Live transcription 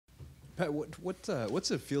Pat,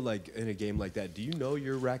 what's it feel like in a game like that? Do you know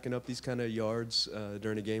you're racking up these kind of yards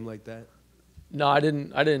during a game like that? No, I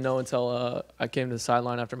didn't. I didn't know until I came to the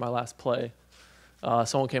sideline after my last play.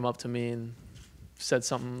 Someone came up to me and said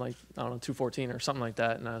something like, I don't know, 214 or something like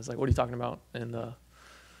that, and I was like, "What are you talking about?" And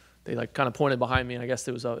they like kind of pointed behind me. I guess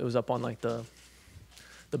it was up on like the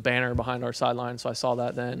banner behind our sideline, so I saw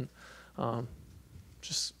that then.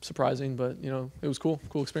 Just surprising, but it was cool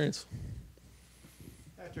experience.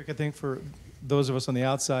 Patrick, I think for those of us on the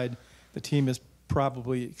outside, the team has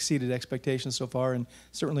probably exceeded expectations so far, and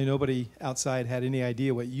certainly nobody outside had any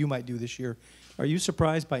idea what you might do this year. Are you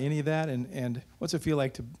surprised by any of that, and what's it feel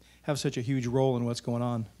like to have such a huge role in what's going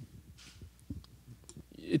on?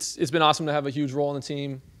 It's been awesome to have a huge role in the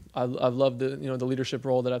team. I've loved the leadership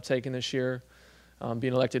role that I've taken this year.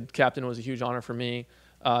 Being elected captain was a huge honor for me.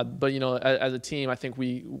 But as a team, I think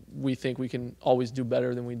we think we can always do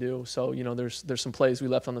better than we do. So there's some plays we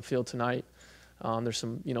left on the field tonight. There's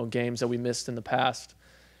some games that we missed in the past,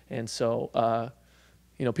 and so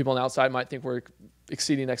people on the outside might think we're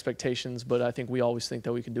exceeding expectations, but I think we always think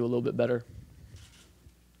that we can do a little bit better.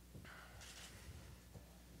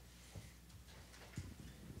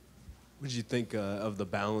 What did you think of the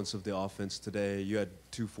balance of the offense today? You had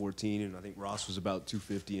 214, and I think Ross was about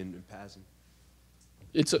 250 in passing.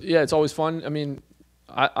 It's always fun. I mean,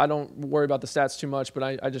 I don't worry about the stats too much,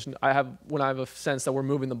 but when I have a sense that we're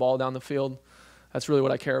moving the ball down the field, that's really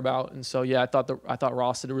what I care about. And so I thought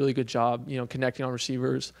Ross did a really good job, connecting on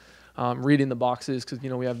receivers, reading the boxes, because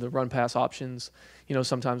we have the run pass options.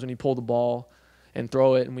 Sometimes when you pull the ball and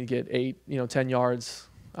throw it and we get 8, 10 yards,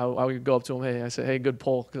 I would go up to him, I said, hey, good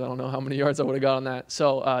pull, because I don't know how many yards I would have got on that.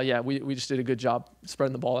 So we just did a good job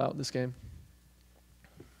spreading the ball out this game.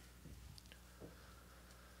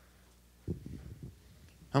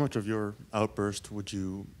 How much of your outburst would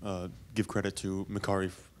you give credit to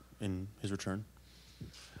Macari in his return?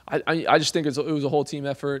 I just think it was a whole team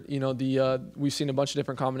effort. We've seen a bunch of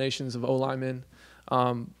different combinations of O-linemen,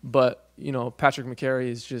 but Patrick McCary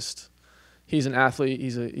is he's an athlete.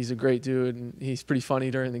 He's a great dude, and he's pretty funny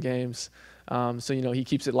during the games. So he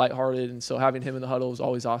keeps it lighthearted, and so having him in the huddle is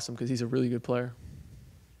always awesome because he's a really good player.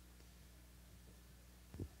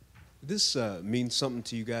 This means something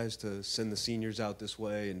to you guys to send the seniors out this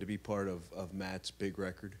way and to be part of Matt's big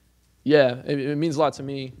record? Yeah, it means a lot to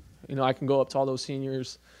me. I can go up to all those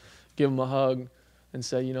seniors, give them a hug, and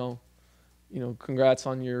say, congrats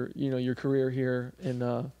on your career here.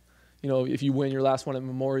 And, if you win your last one at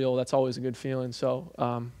Memorial, that's always a good feeling. So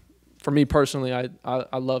for me personally,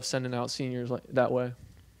 I love sending out seniors that way.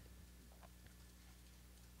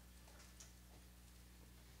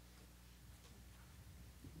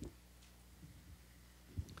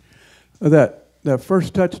 That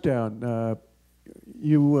first touchdown,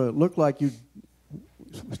 you looked like you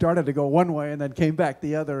started to go one way and then came back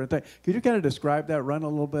the other. Could you kind of describe that run a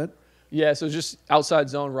little bit? Yeah, so just outside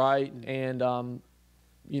zone right, and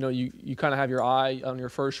you kind of have your eye on your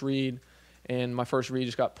first read, and my first read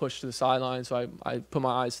just got pushed to the sideline, so I put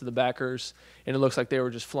my eyes to the backers, and it looks like they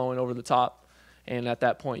were just flowing over the top, and at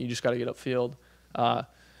that point you just got to get upfield, and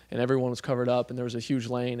everyone was covered up, and there was a huge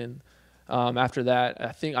lane, and after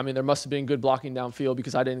that, there must have been good blocking downfield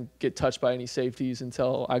because I didn't get touched by any safeties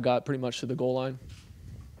until I got pretty much to the goal line.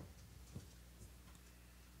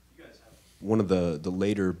 You guys have one of the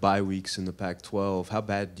later bye weeks in the Pac-12. How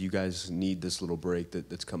bad do you guys need this little break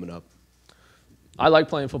that's coming up? I like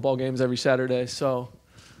playing football games every Saturday, so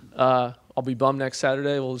I'll be bummed next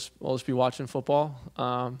Saturday. We'll just be watching football.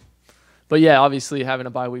 But yeah, obviously having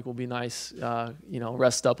a bye week will be nice.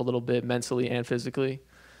 Rest up a little bit mentally and physically.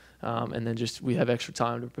 And then we have extra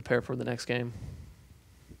time to prepare for the next game.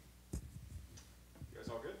 You guys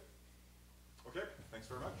all good? Okay, thanks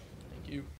very much. Thank you.